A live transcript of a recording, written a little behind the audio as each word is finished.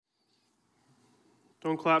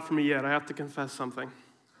Don't clap for me yet. I have to confess something.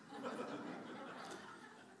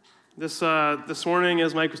 This morning,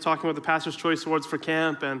 as Mike was talking about the Pastor's Choice Awards for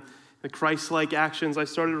camp and the Christ-like actions, I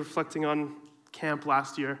started reflecting on camp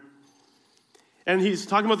last year. And he's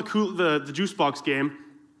talking about the juice box game.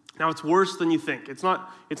 Now, it's worse than you think. It's not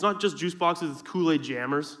just juice boxes, it's Kool-Aid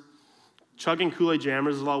jammers. Chugging Kool-Aid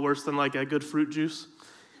jammers is a lot worse than like a good fruit juice.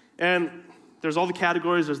 And there's all the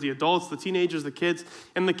categories. There's the adults, the teenagers, the kids.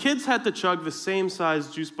 And the kids had to chug the same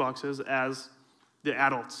size juice boxes as the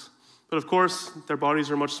adults. But of course, their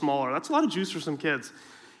bodies are much smaller. That's a lot of juice for some kids.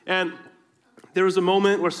 And there was a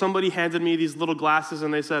moment where somebody handed me these little glasses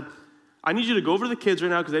and they said, I need you to go over to the kids right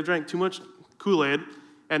now because they've drank too much Kool-Aid.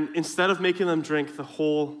 And instead of making them drink the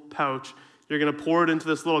whole pouch, you're going to pour it into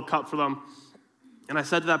this little cup for them. And I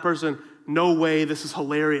said to that person, no way, this is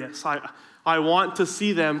hilarious. I want to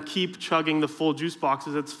see them keep chugging the full juice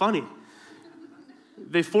boxes. It's funny.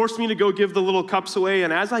 They forced me to go give the little cups away,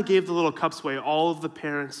 and as I gave the little cups away, all of the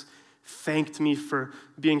parents thanked me for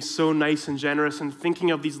being so nice and generous and thinking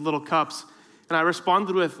of these little cups. And I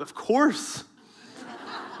responded with, of course.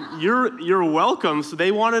 You're welcome. So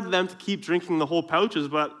they wanted them to keep drinking the whole pouches,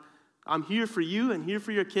 but I'm here for you and here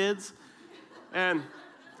for your kids. And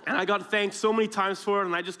I got thanked so many times for it,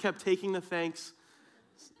 and I just kept taking the thanks.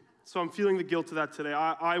 So I'm feeling the guilt of that today.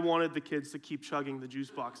 I wanted the kids to keep chugging the juice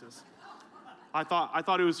boxes. I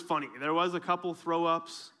thought it was funny. There was a couple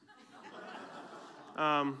throw-ups.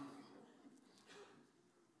 So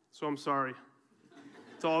I'm sorry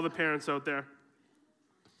to all the parents out there.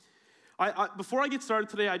 Before I get started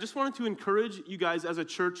today, I just wanted to encourage you guys as a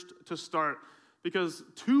church to start. Because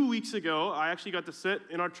 2 weeks ago, I actually got to sit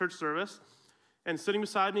in our church service. And sitting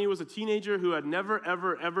beside me was a teenager who had never,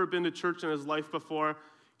 ever, ever been to church in his life before.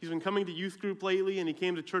 He's been coming to youth group lately, and he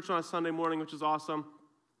came to church on a Sunday morning, which is awesome.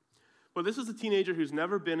 But this is a teenager who's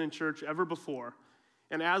never been in church ever before.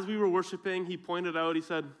 And as we were worshiping, he pointed out, he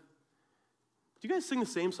said, do you guys sing the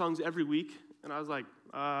same songs every week? And I was like,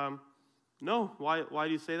 no, why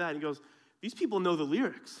do you say that? And he goes, these people know the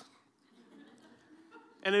lyrics.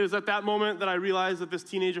 And it was at that moment that I realized that this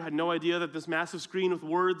teenager had no idea that this massive screen with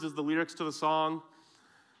words is the lyrics to the song.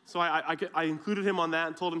 So I included him on that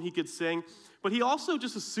and told him he could sing. But he also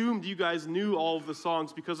just assumed you guys knew all of the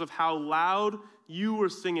songs because of how loud you were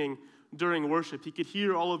singing during worship. He could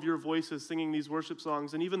hear all of your voices singing these worship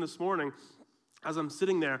songs. And even this morning, as I'm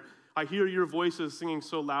sitting there, I hear your voices singing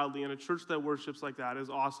so loudly. And a church that worships like that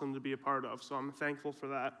is awesome to be a part of. So I'm thankful for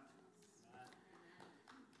that.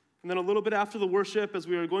 And then a little bit after the worship, as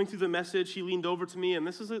we were going through the message, he leaned over to me, and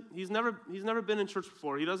he's never been in church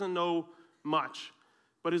before. He doesn't know much.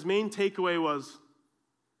 But his main takeaway was,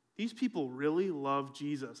 these people really love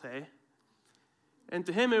Jesus, hey? And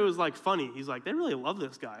to him, it was like funny. He's like, they really love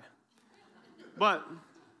this guy. But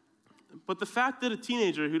the fact that a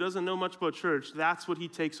teenager who doesn't know much about church, that's what he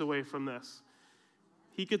takes away from this.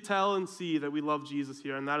 He could tell and see that we love Jesus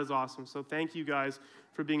here, and that is awesome. So thank you guys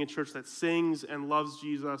for being a church that sings and loves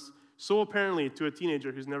Jesus so apparently to a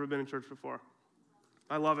teenager who's never been in church before.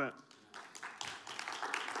 I love it.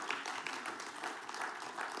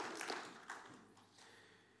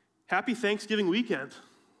 Happy Thanksgiving weekend.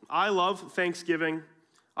 I love Thanksgiving.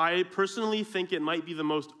 I personally think it might be the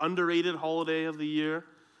most underrated holiday of the year.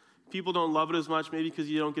 People don't love it as much, maybe because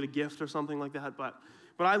you don't get a gift or something like that, but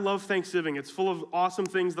I love Thanksgiving. It's full of awesome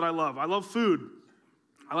things that I love. I love food.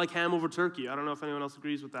 I like ham over turkey. I don't know if anyone else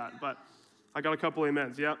agrees with that, but I got a couple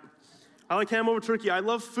amens, yep. I like ham over turkey. I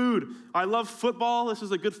love food. I love football. This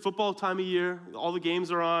is a good football time of year. All the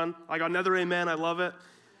games are on. I got another amen. I love it.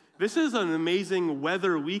 This is an amazing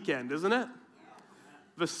weather weekend, isn't it?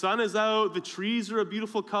 The sun is out. The trees are a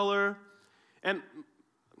beautiful color. And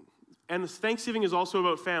Thanksgiving is also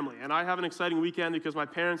about family. And I have an exciting weekend because my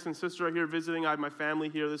parents and sister are here visiting. I have my family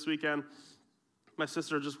here this weekend. My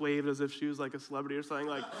sister just waved as if she was like a celebrity or something.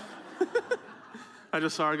 Like, I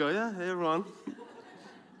just saw her go, yeah, hey, everyone.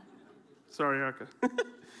 Sorry, Erica.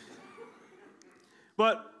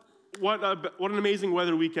 But what an amazing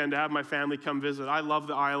weather weekend to have my family come visit. I love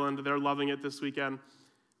the island. They're loving it this weekend.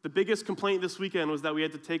 The biggest complaint this weekend was that we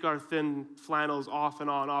had to take our thin flannels off and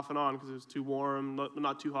on, because it was too warm,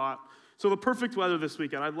 not too hot. So the perfect weather this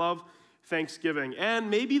weekend. I love Thanksgiving. And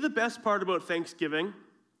maybe the best part about Thanksgiving,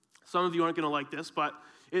 some of you aren't going to like this, but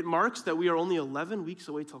it marks that we are only 11 weeks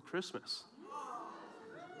away till Christmas.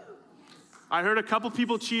 I heard a couple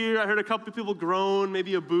people cheer. I heard a couple people groan,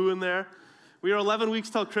 maybe a boo in there. We are 11 weeks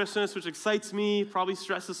till Christmas, which excites me, probably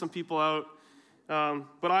stresses some people out.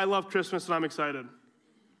 But I love Christmas, and I'm excited.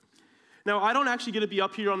 Now, I don't actually get to be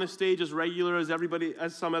up here on this stage as regular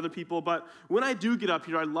as some other people, but when I do get up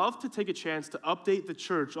here, I love to take a chance to update the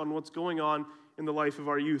church on what's going on in the life of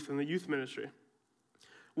our youth and the youth ministry.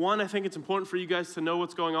 One, I think it's important for you guys to know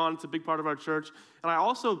what's going on. It's a big part of our church. And I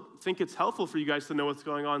also think it's helpful for you guys to know what's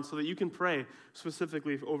going on so that you can pray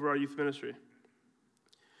specifically over our youth ministry.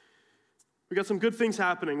 We got some good things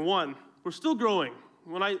happening. One, we're still growing.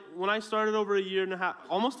 When I started over a year and a half,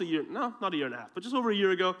 almost a year, no, not a year and a half, but just over a year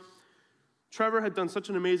ago, Trevor had done such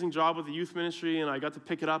an amazing job with the youth ministry, and I got to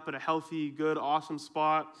pick it up at a healthy, good, awesome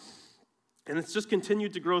spot. And it's just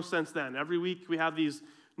continued to grow since then. Every week we have these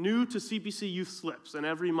new to CPC youth slips, and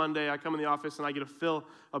every Monday I come in the office and I get to fill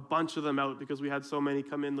a bunch of them out because we had so many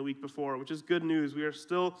come in the week before, which is good news. We are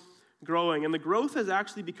still growing, and the growth has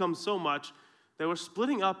actually become so much that we're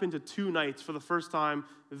splitting up into 2 nights for the first time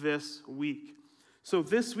this week. So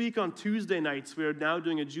this week on Tuesday nights, we are now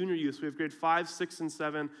doing a junior youth. So we have grade 5, 6, and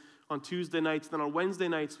 7 on Tuesday nights. Then on Wednesday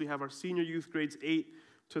nights, we have our senior youth grades 8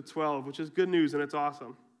 to 12, which is good news, and it's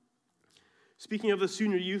awesome. Speaking of the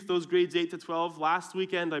senior youth, those grades 8 to 12, last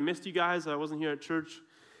weekend I missed you guys. I wasn't here at church.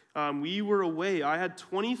 We were away. I had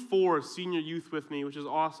 24 senior youth with me, which is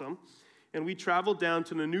awesome. And we traveled down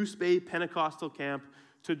to the Nanoose Bay Pentecostal camp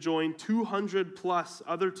to join 200 plus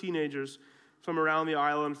other teenagers from around the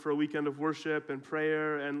island for a weekend of worship and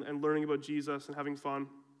prayer and learning about Jesus and having fun.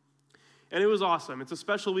 And it was awesome. It's a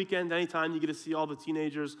special weekend. Anytime you get to see all the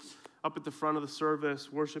teenagers up at the front of the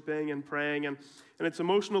service, worshiping and praying. And it's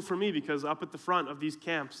emotional for me because up at the front of these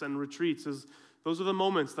camps and retreats, those are the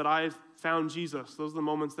moments that I found Jesus. Those are the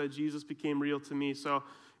moments that Jesus became real to me. So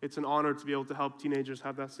it's an honor to be able to help teenagers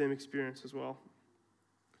have that same experience as well.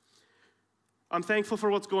 I'm thankful for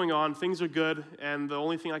what's going on. Things are good, and the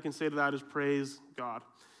only thing I can say to that is praise God.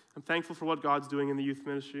 I'm thankful for what God's doing in the youth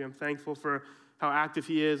ministry. I'm thankful for how active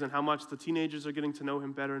he is and how much the teenagers are getting to know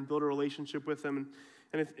him better and build a relationship with him.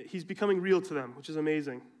 And he's becoming real to them, which is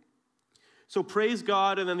amazing. So praise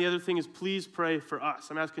God, and then the other thing is please pray for us.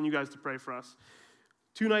 I'm asking you guys to pray for us.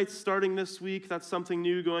 2 nights starting this week. That's something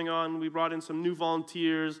new going on. We brought in some new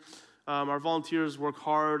volunteers. Our volunteers work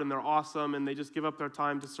hard, and they're awesome, and they just give up their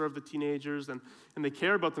time to serve the teenagers, and they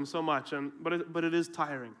care about them so much. But it is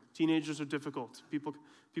tiring. Teenagers are difficult.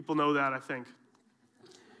 People know that, I think.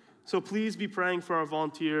 So please be praying for our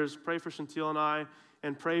volunteers. Pray for Chantil and I,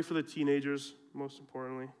 and pray for the teenagers, most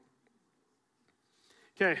importantly.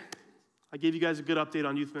 Okay, I gave you guys a good update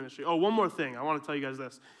on youth ministry. Oh, one more thing. I want to tell you guys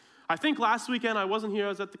this. I think last weekend, I wasn't here, I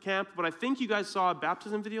was at the camp, but I think you guys saw a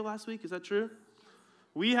baptism video last week. Is that true?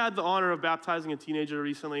 We had the honor of baptizing a teenager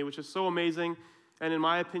recently, which is so amazing. And in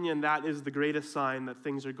my opinion, that is the greatest sign that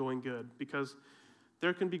things are going good, because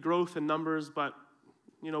there can be growth in numbers, but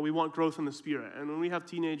we want growth in the spirit. And when we have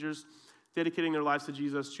teenagers dedicating their lives to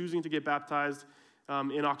Jesus, choosing to get baptized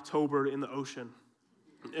in October in the ocean,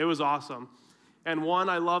 it was awesome. And one,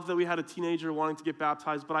 I love that we had a teenager wanting to get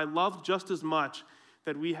baptized, but I loved just as much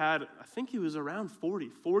that we had, I think it was around 40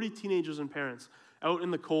 teenagers and parents out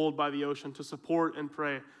in the cold by the ocean to support and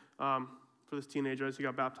pray for this teenager as he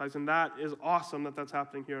got baptized. And that is awesome that that's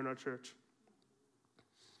happening here in our church.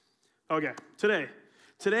 Okay,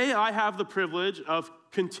 today I have the privilege of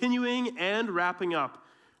continuing and wrapping up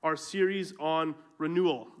our series on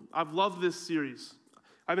renewal. I've loved this series.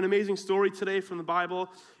 I have an amazing story today from the Bible,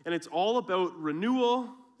 and it's all about renewal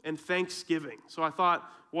and thanksgiving. So I thought,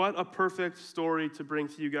 what a perfect story to bring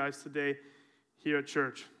to you guys today here at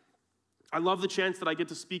church. I love the chance that I get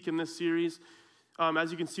to speak in this series.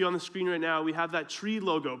 As you can see on the screen right now, we have that tree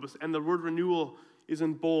logo, and the word renewal is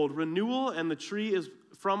in bold. Renewal and the tree is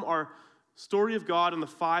from our Story of God and the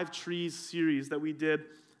 5 Trees series that we did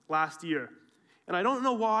last year. And I don't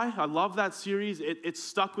know why. I love that series. It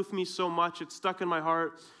stuck with me so much. It stuck in my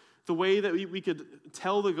heart. The way that we could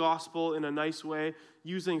tell the gospel in a nice way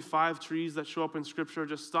using 5 trees that show up in Scripture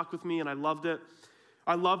just stuck with me, and I loved it.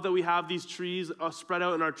 I love that we have these trees spread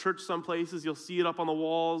out in our church some places. You'll see it up on the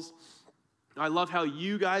walls. I love how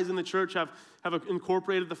you guys in the church have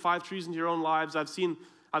incorporated the 5 trees into your own lives. I've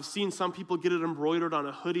seen some people get it embroidered on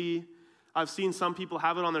a hoodie. I've seen some people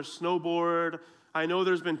have it on their snowboard. I know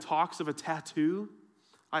there's been talks of a tattoo.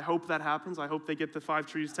 I hope that happens. I hope they get the 5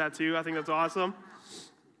 trees tattoo. I think that's awesome.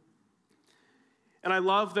 And I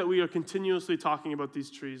love that we are continuously talking about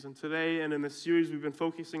these trees. And today and in this series, we've been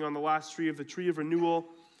focusing on the last tree of the tree of renewal.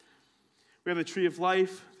 We have the tree of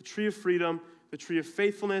life, the tree of freedom, the tree of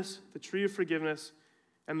faithfulness, the tree of forgiveness,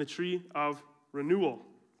 and the tree of renewal.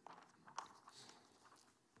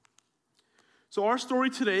 So our story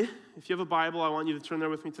today, if you have a Bible, I want you to turn there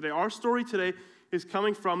with me today. Our story today is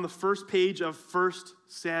coming from the first page of 1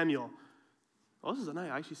 Samuel. Oh, this is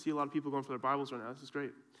nice. I actually see a lot of people going for their Bibles right now. This is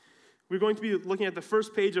great. We're going to be looking at the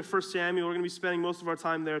first page of 1 Samuel. We're going to be spending most of our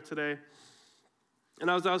time there today. And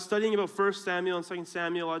as I was studying about 1 Samuel and 2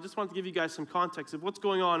 Samuel, I just wanted to give you guys some context of what's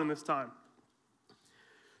going on in this time.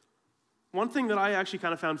 One thing that I actually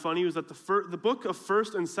kind of found funny was that the book of 1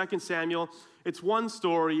 and 2 Samuel, it's one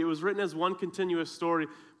story. It was written as one continuous story,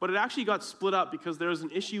 but it actually got split up because there was an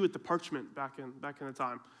issue with the parchment back in the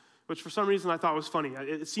time, which for some reason I thought was funny.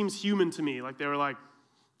 It seems human to me, like they were like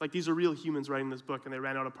these are real humans writing this book, and they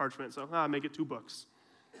ran out of parchment, so make it 2 books.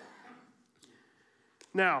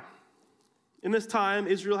 Now, in this time,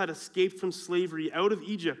 Israel had escaped from slavery out of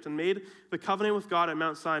Egypt and made the covenant with God at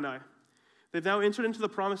Mount Sinai. They've now entered into the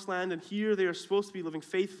promised land, and here they are supposed to be living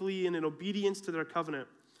faithfully and in obedience to their covenant.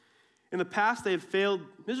 In the past, they had failed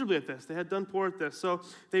miserably at this. They had done poor at this, so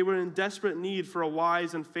they were in desperate need for a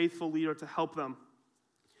wise and faithful leader to help them.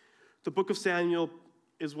 The book of Samuel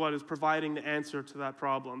is what is providing the answer to that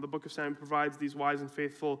problem. The book of Samuel provides these wise and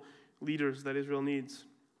faithful leaders that Israel needs.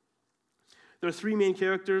 There are 3 main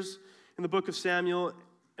characters in the book of Samuel,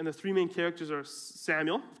 and the 3 main characters are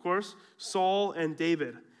Samuel, of course, Saul, and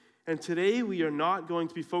David. And today we are not going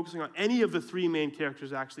to be focusing on any of the 3 main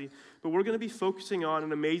characters, actually, but we're going to be focusing on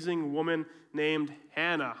an amazing woman named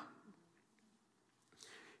Hannah.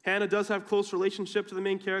 Hannah does have close relationship to the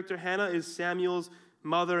main character. Hannah is Samuel's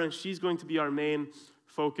mother, and she's going to be our main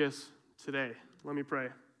focus today. Let me pray.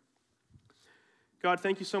 God,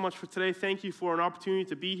 thank you so much for today. Thank you for an opportunity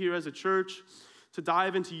to be here as a church, to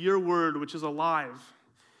dive into your word, which is alive,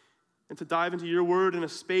 and to dive into your word in a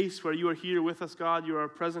space where you are here with us, God. You are a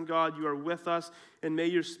present God. You are with us, and may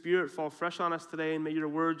your spirit fall fresh on us today, and may your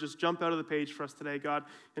word just jump out of the page for us today, God,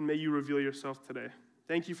 and may you reveal yourself today.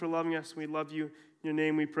 Thank you for loving us. We love you. In your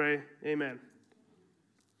name we pray. Amen.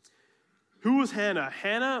 Who was Hannah?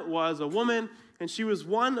 Hannah was a woman, and she was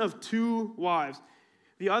one of 2 wives.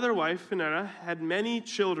 The other wife, Peninnah, had many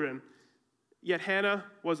children, yet Hannah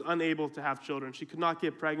was unable to have children. She could not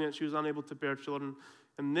get pregnant. She was unable to bear children.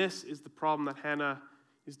 And this is the problem that Hannah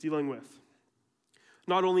is dealing with.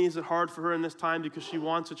 Not only is it hard for her in this time because she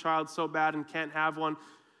wants a child so bad and can't have one,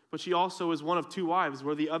 but she also is one of 2 wives,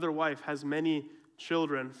 where the other wife has many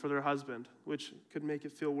children for their husband, which could make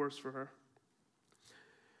it feel worse for her.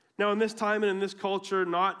 Now, in this time and in this culture,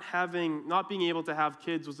 not being able to have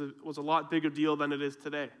kids was a lot bigger deal than it is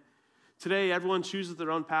today. Today, everyone chooses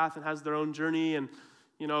their own path and has their own journey, and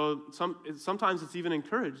sometimes it's even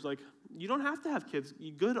encouraged. Like, you don't have to have kids.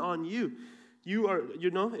 Good on you.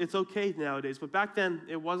 It's okay nowadays. But back then,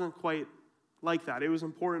 it wasn't quite like that. It was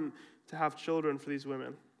important to have children for these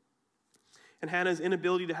women. And Hannah's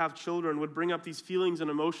inability to have children would bring up these feelings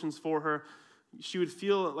and emotions for her. She would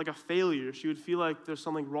feel like a failure. She would feel like there's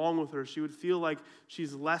something wrong with her. She would feel like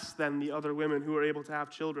she's less than the other women who are able to have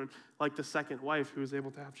children, like the second wife who is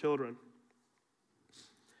able to have children.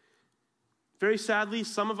 Very sadly,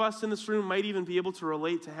 some of us in this room might even be able to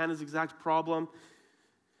relate to Hannah's exact problem,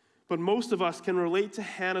 but most of us can relate to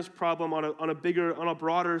Hannah's problem on a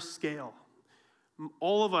broader scale.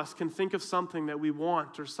 All of us can think of something that we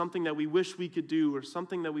want, or something that we wish we could do, or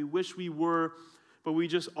something that we wish we were, but we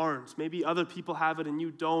just aren't. Maybe other people have it and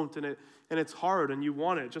you don't, and it's hard and you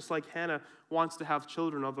want it, just like Hannah wants to have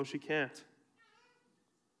children, although she can't.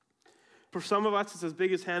 For some of us, it's as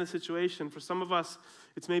big as Hannah's situation. For some of us,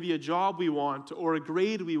 it's maybe a job we want, or a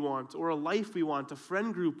grade we want, or a life we want, a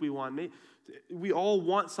friend group we want. We all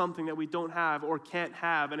want something that we don't have or can't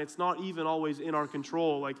have, and it's not even always in our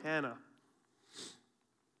control, like Hannah.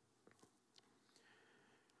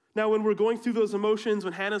 Now, when we're going through those emotions,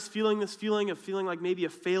 when Hannah's feeling this feeling of feeling like maybe a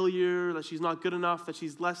failure, that she's not good enough, that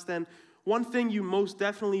she's less than, one thing you most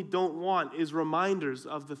definitely don't want is reminders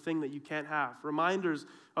of the thing that you can't have, reminders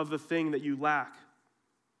of the thing that you lack.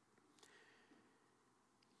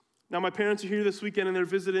 Now, my parents are here this weekend, and they're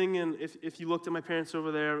visiting, and if you looked at my parents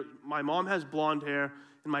over there, my mom has blonde hair,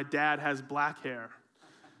 and my dad has black hair.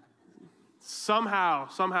 Somehow,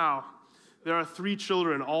 there are 3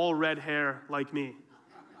 children, all red hair like me.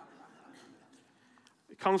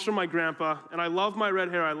 It comes from my grandpa, and I love my red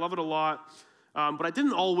hair. I love it a lot, but I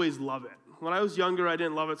didn't always love it. When I was younger, I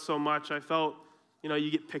didn't love it so much. I felt,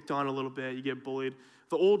 you get picked on a little bit, you get bullied.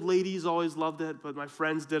 The old ladies always loved it, but my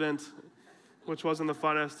friends didn't, which wasn't the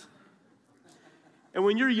funnest. And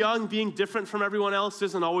when you're young, being different from everyone else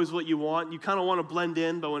isn't always what you want. You kind of want to blend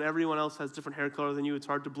in, but when everyone else has different hair color than you, it's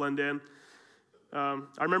hard to blend in. I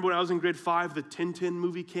remember when I was in grade 5, the Tintin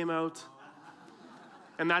movie came out.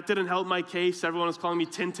 And that didn't help my case. Everyone was calling me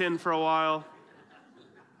Tintin for a while.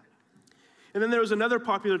 And then there was another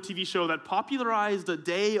popular TV show that popularized a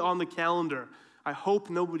day on the calendar. I hope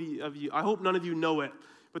none of you know it.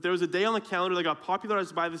 But there was a day on the calendar that got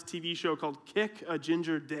popularized by this TV show called Kick a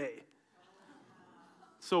Ginger Day.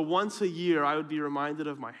 So once a year, I would be reminded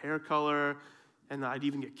of my hair color And I'd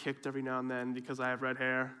even get kicked every now and then because I have red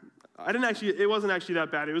hair. It wasn't actually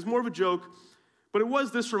that bad. It was more of a joke, but it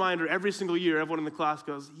was this reminder every single year. Everyone in the class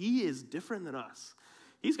goes, he is different than us.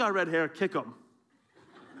 He's got red hair, kick him.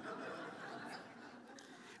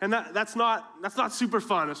 And that's not super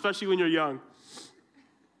fun, especially when you're young.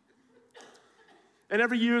 And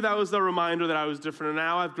every year that was the reminder that I was different. And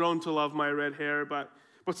now I've grown to love my red hair, but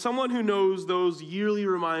someone who knows those yearly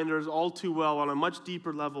reminders all too well on a much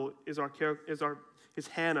deeper level is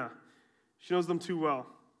Hannah. She knows them too well.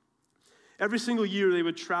 Every single year they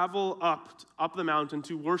would travel up the mountain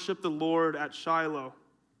to worship the Lord at Shiloh.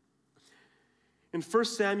 In 1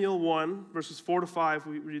 Samuel 1, verses 4 to 5,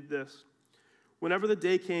 we read this. Whenever the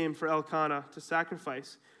day came for Elkanah to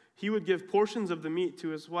sacrifice, he would give portions of the meat to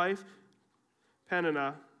his wife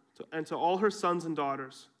Peninnah and to all her sons and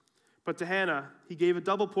daughters. But to Hannah he gave a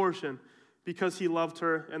double portion because he loved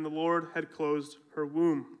her and the Lord had closed her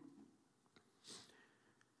womb.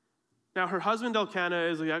 Now her husband Elkanah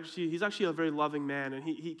he's actually a very loving man, and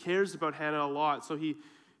he cares about Hannah a lot. So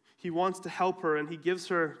he wants to help her, and he gives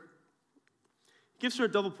her a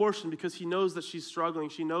double portion because he knows that she's struggling.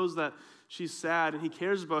 She knows that she's sad, and he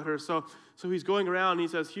cares about her. So he's going around and he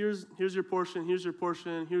says, here's your portion, here's your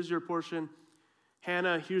portion, here's your portion.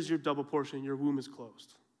 Hannah, here's your double portion. Your womb is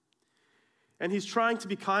closed. And he's trying to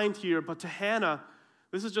be kind here, but to Hannah,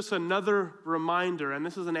 this is just another reminder, and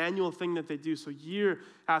this is an annual thing that they do. So year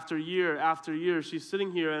after year after year, she's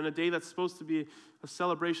sitting here on a day that's supposed to be a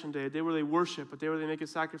celebration day, a day where they worship, a day where they make a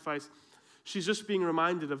sacrifice. She's just being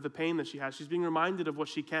reminded of the pain that she has. She's being reminded of what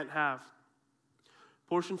she can't have.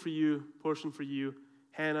 Portion for you, portion for you.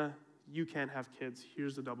 Hannah, you can't have kids.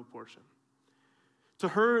 Here's the double portion. To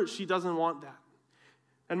her, she doesn't want that.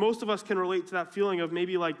 And most of us can relate to that feeling of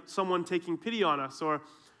maybe like someone taking pity on us or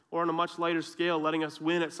on a much lighter scale, letting us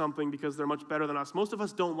win at something because they're much better than us. Most of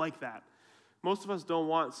us don't like that. Most of us don't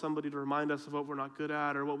want somebody to remind us of what we're not good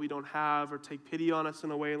at or what we don't have or take pity on us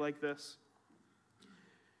in a way like this.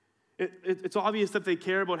 It's obvious that they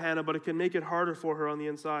care about Hannah, but it can make it harder for her on the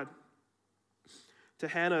inside. To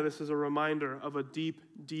Hannah, this is a reminder of a deep,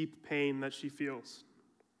 deep pain that she feels.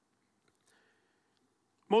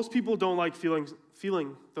 Most people don't like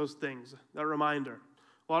feeling those things, that reminder.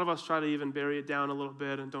 A lot of us try to even bury it down a little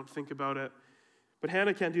bit and don't think about it. But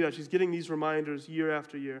Hannah can't do that. She's getting these reminders year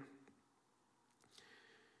after year.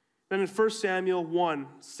 Then in 1 Samuel 1,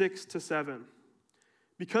 6 to 7,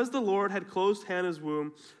 because the Lord had closed Hannah's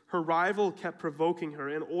womb, her rival kept provoking her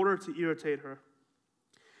in order to irritate her.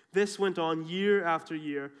 This went on year after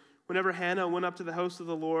year. Whenever Hannah went up to the house of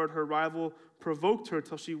the Lord, her rival provoked her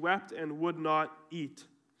till she wept and would not eat.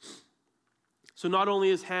 So not only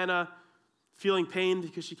is Hannah feeling pain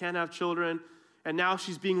because she can't have children, and now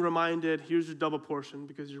she's being reminded, here's your double portion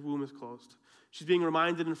because your womb is closed. She's being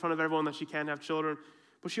reminded in front of everyone that she can't have children.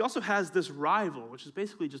 But she also has this rival, which is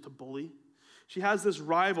basically just a bully. She has this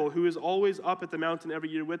rival who is always up at the mountain every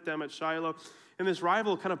year with them at Shiloh. And this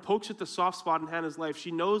rival kind of pokes at the soft spot in Hannah's life. She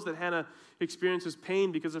knows that Hannah experiences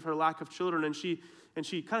pain because of her lack of children, and she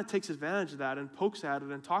kind of takes advantage of that and pokes at it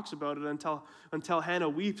and talks about it until Hannah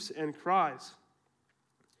weeps and cries.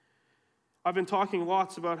 I've been talking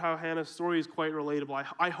lots about how Hannah's story is quite relatable.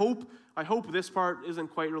 I hope this part isn't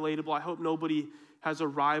quite relatable. I hope nobody has a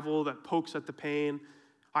rival that pokes at the pain.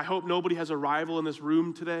 I hope nobody has a rival in this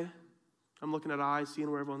room today. I'm looking at eyes, seeing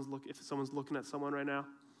where everyone's looking, if someone's looking at someone right now.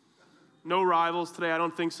 No rivals today, I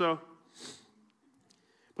don't think so.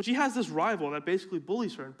 But she has this rival that basically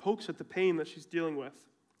bullies her and pokes at the pain that she's dealing with.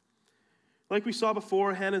 Like we saw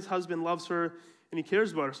before, Hannah's husband loves her and he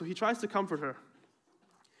cares about her, so he tries to comfort her.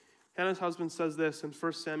 Hannah's husband says this in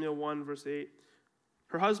 1 Samuel 1, verse 8.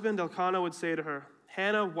 Her husband, Elkanah, would say to her,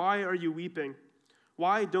 Hannah, why are you weeping?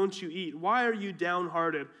 Why don't you eat? Why are you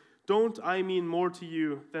downhearted? Don't I mean more to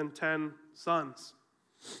you than 10 sons?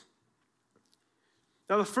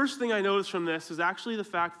 Now, the first thing I noticed from this is actually the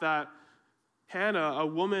fact that Hannah, a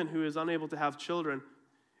woman who is unable to have children,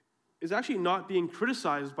 is actually not being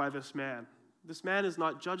criticized by this man. This man is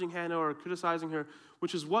not judging Hannah or criticizing her,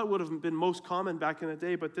 which is what would have been most common back in the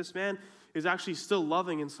day. But this man is actually still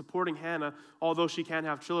loving and supporting Hannah, although she can't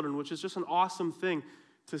have children, which is just an awesome thing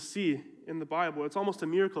to see in the Bible. It's almost a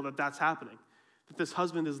miracle that that's happening, that this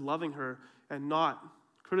husband is loving her and not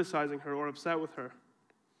criticizing her or upset with her.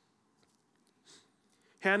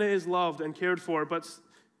 Hannah is loved and cared for, but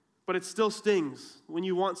it still stings when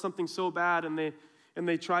you want something so bad and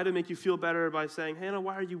they try to make you feel better by saying, Hannah,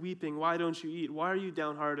 why are you weeping? Why don't you eat? Why are you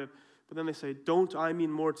downhearted? But then they say, don't I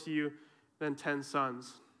mean more to you than 10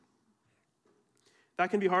 sons?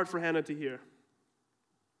 That can be hard for Hannah to hear.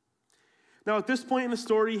 Now, at this point in the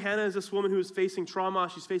story, Hannah is this woman who is facing trauma.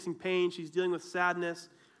 She's facing pain. She's dealing with sadness.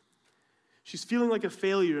 She's feeling like a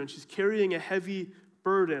failure, and she's carrying a heavy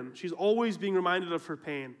burden. She's always being reminded of her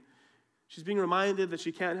pain. She's being reminded that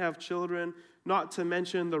she can't have children, not to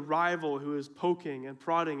mention the rival who is poking and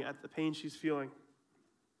prodding at the pain she's feeling.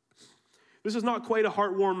 This is not quite a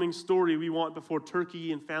heartwarming story we want before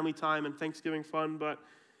turkey and family time and Thanksgiving fun, but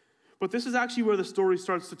this is actually where the story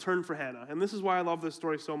starts to turn for Hannah, and this is why I love this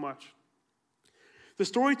story so much. The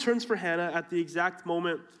story turns for Hannah at the exact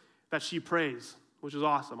moment that she prays, which is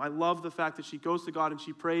awesome. I love the fact that she goes to God and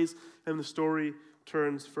she prays, and the story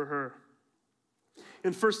turns for her.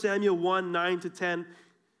 In 1 Samuel 1, 9-10,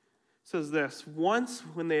 says this, "Once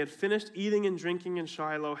when they had finished eating and drinking in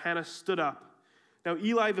Shiloh, Hannah stood up. Now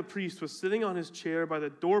Eli the priest was sitting on his chair by the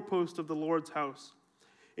doorpost of the Lord's house.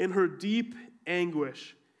 In her deep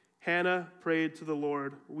anguish, Hannah prayed to the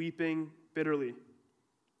Lord, weeping bitterly."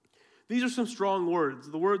 These are some strong words,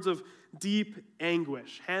 the words of deep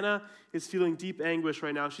anguish. Hannah is feeling deep anguish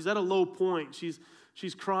right now. She's at a low point.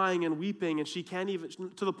 She's crying and weeping, and she can't even,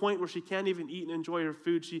 to the point where she can't even eat and enjoy her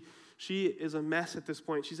food. She is a mess at this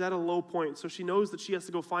point. She's at a low point, so she knows that she has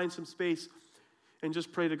to go find some space and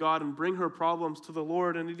just pray to God and bring her problems to the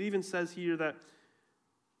Lord. And it even says here that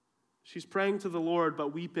she's praying to the Lord but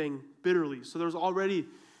weeping bitterly. So there's already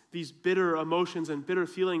these bitter emotions and bitter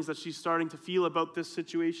feelings that she's starting to feel about this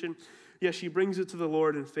situation. Yet she brings it to the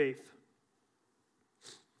Lord in faith.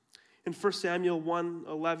 In 1 Samuel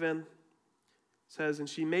 1:11 says, "And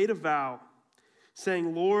she made a vow,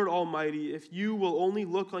 saying, 'Lord Almighty, if you will only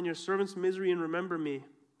look on your servant's misery and remember me,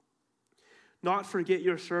 not forget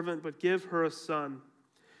your servant, but give her a son.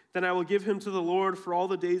 Then I will give him to the Lord for all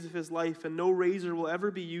the days of his life, and no razor will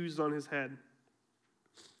ever be used on his head.'"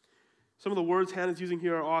 Some of the words Hannah's using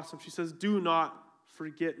here are awesome. She says, "Do not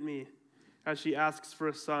forget me," as she asks for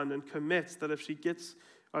a son, and commits that if she gets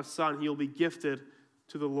a son, he will be gifted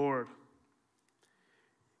to the Lord.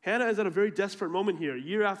 Hannah is at a very desperate moment here.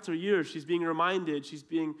 Year after year, she's being reminded, she's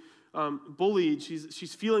being bullied,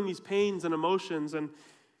 she's feeling these pains and emotions, and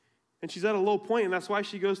she's at a low point, and that's why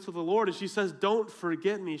she goes to the Lord, and she says, "Don't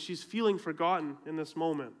forget me." She's feeling forgotten in this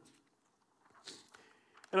moment.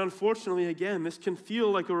 And unfortunately, again, this can feel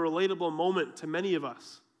like a relatable moment to many of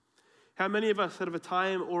us. How many of us at a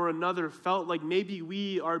time or another felt like maybe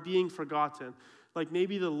we are being forgotten, like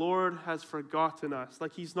maybe the Lord has forgotten us,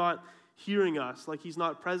 like he's not hearing us, like he's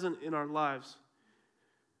not present in our lives.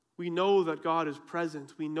 We know that God is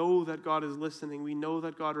present. We know that God is listening. We know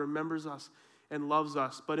that God remembers us and loves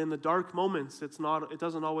us. But in the dark moments, it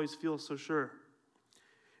doesn't always feel so sure.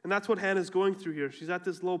 And that's what Hannah's going through here. She's at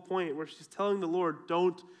this low point where she's telling the Lord,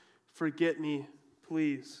 "Don't forget me,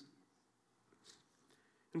 please."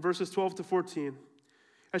 In verses 12-14,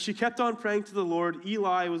 as she kept on praying to the Lord,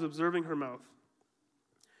 Eli was observing her mouth.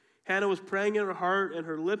 Hannah was praying in her heart, and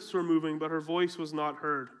her lips were moving, but her voice was not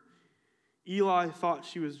heard. Eli thought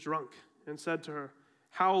she was drunk and said to her,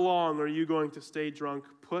 "How long are you going to stay drunk?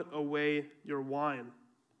 Put away your wine."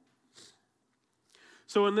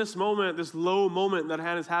 So in this moment, this low moment that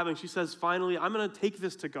Hannah's having, she says, finally, I'm going to take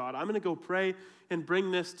this to God. I'm going to go pray and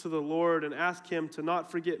bring this to the Lord and ask him to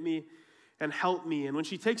not forget me and help me. And when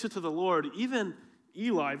she takes it to the Lord, even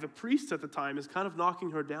Eli, the priest at the time, is kind of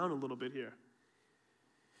knocking her down a little bit here.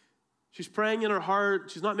 She's praying in her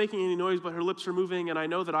heart. She's not making any noise, but her lips are moving. And I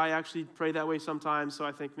know that I actually pray that way sometimes. So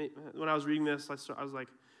I think when I was reading this, I was like,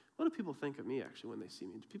 what do people think of me actually when they see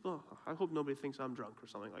me? I hope nobody thinks I'm drunk or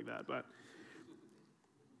something like that. But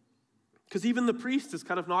because even the priest is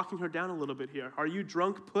kind of knocking her down a little bit here. Are you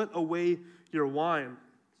drunk? Put away your wine.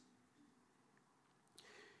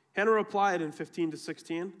 Hannah replied in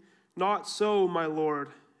 15-16, "Not so, my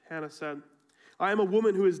Lord," Hannah said. "I am a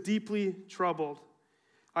woman who is deeply troubled.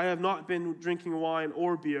 I have not been drinking wine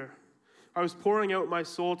or beer. I was pouring out my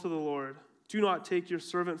soul to the Lord. Do not take your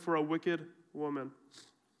servant for a wicked woman.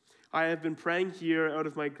 I have been praying here out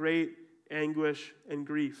of my great anguish and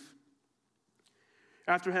grief."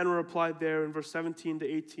 After Hannah replied there in verse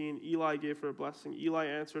 17-18, Eli gave her a blessing. Eli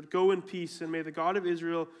answered, "Go in peace, and may the God of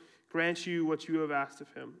Israel grant you what you have asked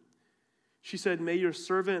of him." She said, "May your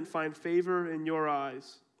servant find favor in your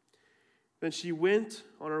eyes." Then she went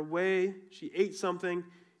on her way, she ate something,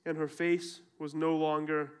 and her face was no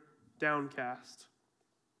longer downcast.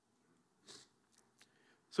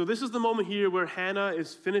 So this is the moment here where Hannah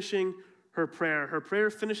is finishing her prayer. Her prayer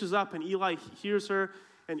finishes up, and Eli hears her,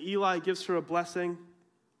 and Eli gives her a blessing.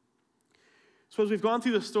 So as we've gone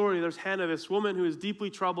through the story, there's Hannah, this woman who is deeply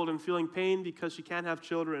troubled and feeling pain because she can't have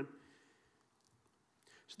children.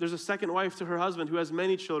 There's a second wife to her husband who has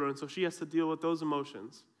many children, so she has to deal with those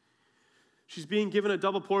emotions. She's being given a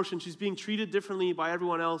double portion. She's being treated differently by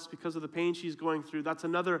everyone else because of the pain she's going through. That's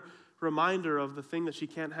another reminder of the thing that she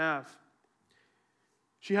can't have.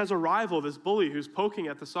 She has a rival, this bully, who's poking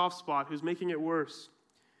at the soft spot, who's making it worse.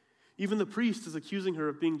 Even the priest is accusing her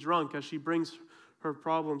of being drunk as she brings her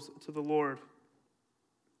problems to the Lord.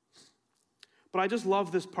 But I just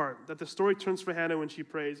love this part, that the story turns for Hannah when she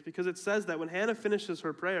prays, because it says that when Hannah finishes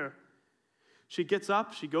her prayer, she gets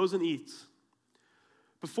up, she goes and eats.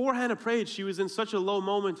 Before Hannah prayed, she was in such a low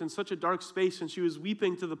moment, in such a dark space, and she was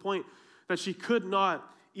weeping to the point that she could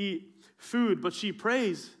not eat food. But she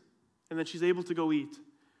prays, and then she's able to go eat.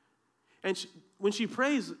 And when she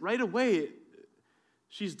prays right away,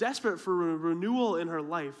 she's desperate for a renewal in her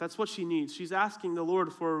life. That's what she needs. She's asking the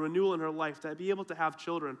Lord for a renewal in her life, to be able to have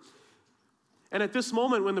children. And at this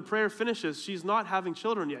moment, when the prayer finishes, she's not having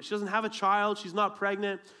children yet. She doesn't have a child. She's not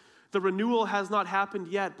pregnant. The renewal has not happened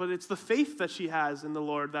yet, but it's the faith that she has in the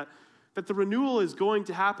Lord that the renewal is going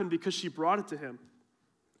to happen because she brought it to him.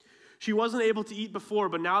 She wasn't able to eat before,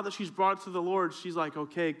 but now that she's brought it to the Lord, she's like,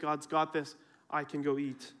 okay, God's got this. I can go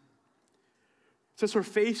eat. It says her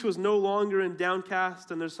face was no longer in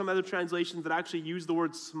downcast, and there's some other translations that actually use the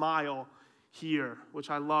word smile here, which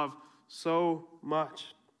I love so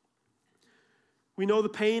much. We know the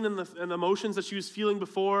pain and the emotions that she was feeling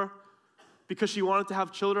before because she wanted to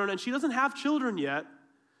have children, and she doesn't have children yet,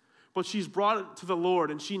 but she's brought it to the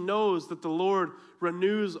Lord, and she knows that the Lord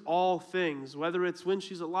renews all things, whether it's when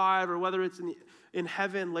she's alive or whether it's in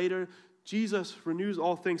heaven later. Jesus renews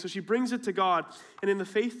all things. So she brings it to God, and in the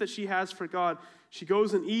faith that she has for God, she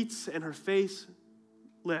goes and eats, and her face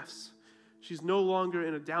lifts. She's no longer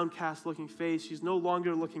in a downcast looking face. She's no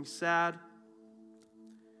longer looking sad.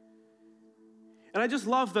 And I just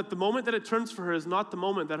love that the moment that it turns for her is not the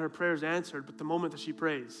moment that her prayer is answered, but the moment that she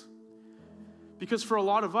prays. Because for a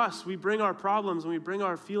lot of us, we bring our problems and we bring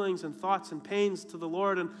our feelings and thoughts and pains to the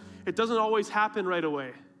Lord, and it doesn't always happen right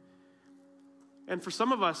away. And for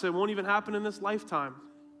some of us, it won't even happen in this lifetime.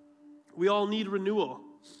 We all need renewal.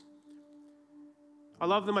 I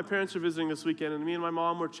love that my parents are visiting this weekend, and me and my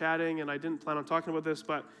mom were chatting, and I didn't plan on talking about this,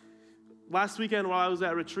 but last weekend while I was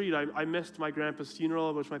at retreat, I missed my grandpa's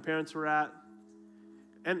funeral, which my parents were at.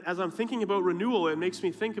 And as I'm thinking about renewal, it makes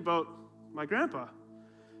me think about my grandpa.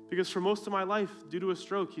 Because for most of my life, due to a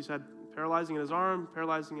stroke, he's had paralyzing in his arm,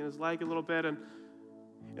 paralyzing in his leg a little bit. And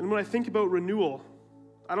when I think about renewal,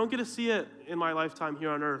 I don't get to see it in my lifetime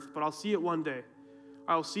here on earth, but I'll see it one day.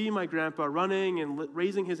 I'll see my grandpa running and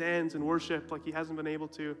raising his hands in worship like he hasn't been able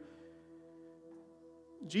to.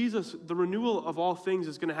 Jesus, the renewal of all things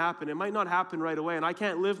is going to happen. It might not happen right away, and I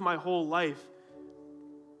can't live my whole life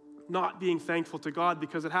not being thankful to God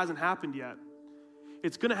because it hasn't happened yet.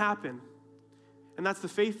 It's going to happen. And that's the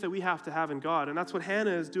faith that we have to have in God. And that's what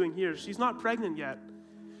Hannah is doing here. She's not pregnant yet.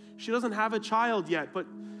 She doesn't have a child yet,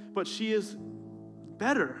 but she is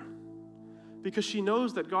better because she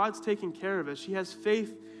knows that God's taking care of it. She has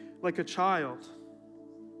faith like a child.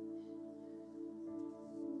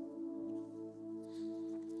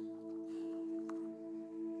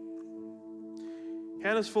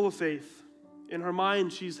 Hannah's full of faith. In her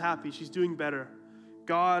mind, she's happy. She's doing better.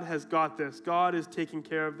 God has got this. God is taking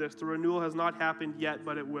care of this. The renewal has not happened yet,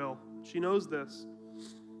 but it will. She knows this.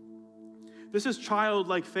 This is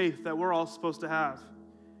childlike faith that we're all supposed to have.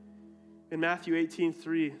 In Matthew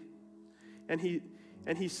 18:3, and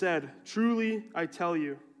he said, "Truly I tell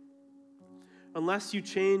you, unless you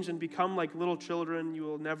change and become like little children, you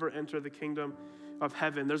will never enter the kingdom of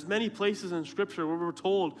heaven." There's many places in Scripture where we're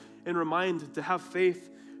told and reminded to have faith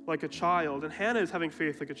like a child. And Hannah is having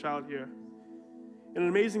faith like a child here. And an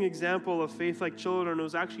amazing example of faith like children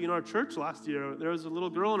was actually in our church last year. There was a little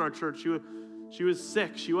girl in our church. She was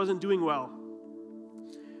sick. She wasn't doing well.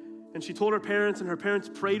 And she told her parents, and her parents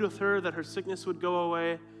prayed with her that her sickness would go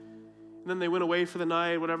away. And then they went away for the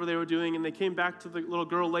night, whatever they were doing, and they came back to the little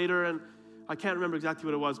girl later, and I can't remember exactly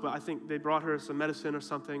what it was, but I think they brought her some medicine or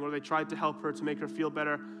something, or they tried to help her to make her feel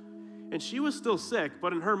better. And she was still sick,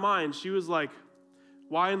 but in her mind, she was like,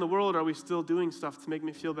 why in the world are we still doing stuff to make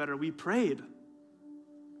me feel better? We prayed.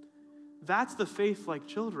 That's the faith like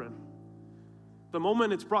children. The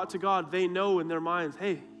moment it's brought to God, they know in their minds,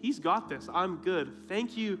 hey, he's got this. I'm good.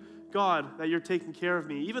 Thank you, God, that you're taking care of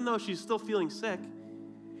me, even though she's still feeling sick.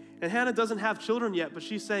 And Hannah doesn't have children yet, but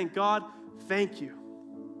she's saying, God, thank you.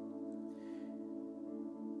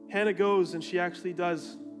 Hannah goes and she actually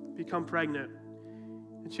does become pregnant.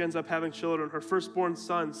 And she ends up having children. Her firstborn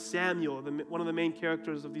son, Samuel, one of the main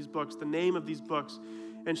characters of these books, the name of these books.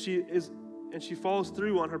 And she follows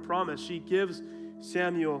through on her promise. She gives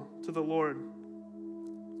Samuel to the Lord.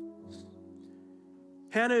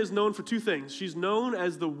 Hannah is known for two things. She's known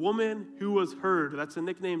as the woman who was heard. That's a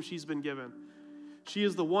nickname she's been given. She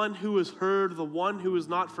is the one who is heard, the one who is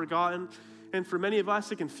not forgotten. And for many of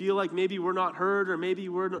us, it can feel like maybe we're not heard or maybe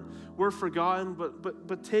we're forgotten.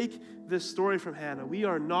 But take this story from Hannah. We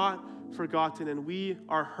are not forgotten and we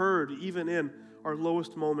are heard even in our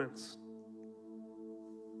lowest moments.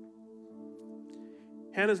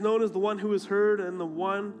 Hannah's known as the one who is heard and the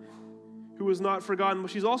one who is not forgotten.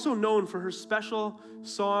 But she's also known for her special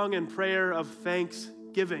song and prayer of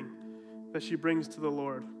thanksgiving that she brings to the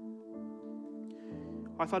Lord.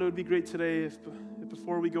 I thought it would be great today if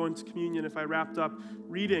before we go into communion, if I wrapped up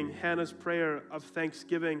reading Hannah's prayer of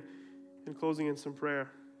thanksgiving and closing in some prayer.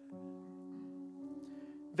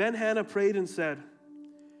 Then Hannah prayed and said,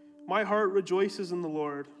 "My heart rejoices in the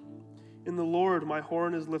Lord. In the Lord my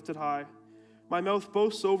horn is lifted high. My mouth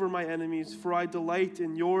boasts over my enemies, for I delight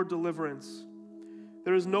in your deliverance.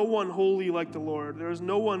 There is no one holy like the Lord. There is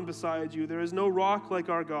no one beside you. There is no rock like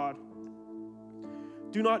our God.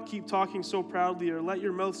 Do not keep talking so proudly, or let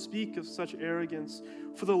your mouth speak of such arrogance.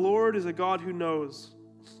 For the Lord is a God who knows,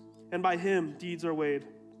 and by him deeds are weighed.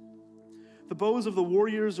 The bows of the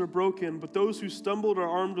warriors are broken, but those who stumbled are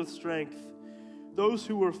armed with strength. Those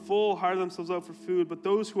who were full hire themselves out for food, but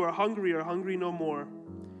those who are hungry no more.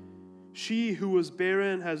 She who was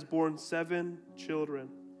barren has borne 7 children,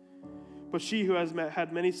 but she who has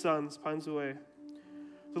had many sons pines away.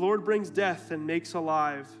 The Lord brings death and makes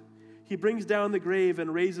alive. He brings down the grave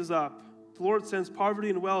and raises up. The Lord sends poverty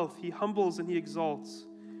and wealth. He humbles and he exalts.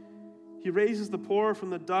 He raises the poor from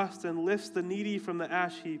the dust and lifts the needy from the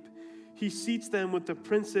ash heap. He seats them with the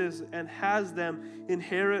princes and has them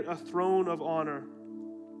inherit a throne of honor.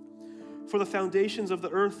 For the foundations of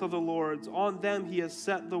the earth are the Lord's. On them he has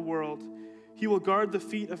set the world. He will guard the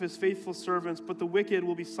feet of his faithful servants, but the wicked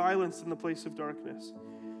will be silenced in the place of darkness.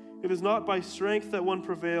 It is not by strength that one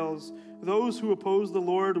prevails. Those who oppose the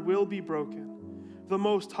Lord will be broken. The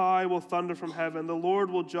Most High will thunder from heaven. The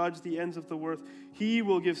Lord will judge the ends of the earth. He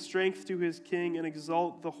will give strength to his king and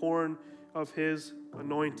exalt the horn of his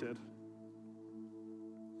anointed.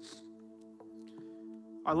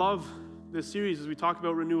 I love this series as we talk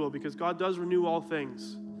about renewal, because God does renew all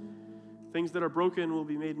things. Things that are broken will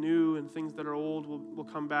be made new, and things that are old will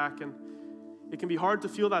come back. And it can be hard to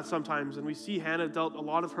feel that sometimes, and we see Hannah dealt a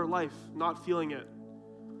lot of her life not feeling it.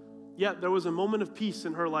 Yet there was a moment of peace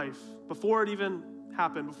in her life before it even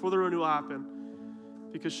happened, before the renewal happened,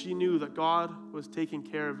 because she knew that God was taking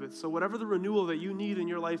care of it. So whatever the renewal that you need in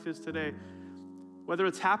your life is today, whether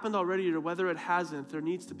it's happened already or whether it hasn't, there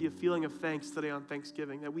needs to be a feeling of thanks today on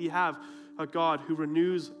Thanksgiving, that we have a God who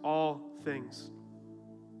renews all things.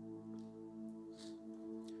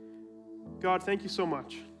 God, thank you so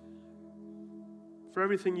much for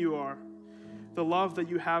everything you are, the love that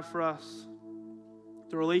you have for us,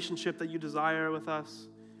 the relationship that you desire with us.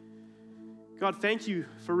 God, thank you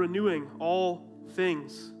for renewing all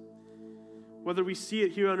things, whether we see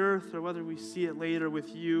it here on earth or whether we see it later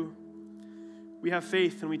with you. We have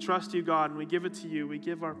faith and we trust you, God, and we give it to you. We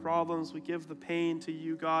give our problems, we give the pain to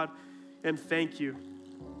you, God, and thank you,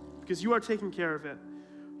 because you are taking care of it.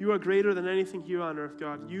 You are greater than anything here on earth,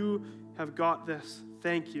 God. You have got this.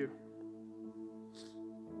 Thank you.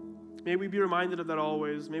 May we be reminded of that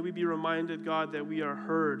always. May we be reminded, God, that we are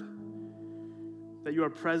heard, that you are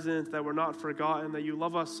present, that we're not forgotten, that you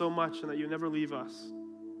love us so much and that you never leave us.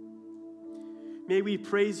 May we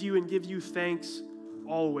praise you and give you thanks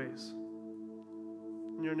always.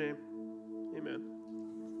 In your name, amen.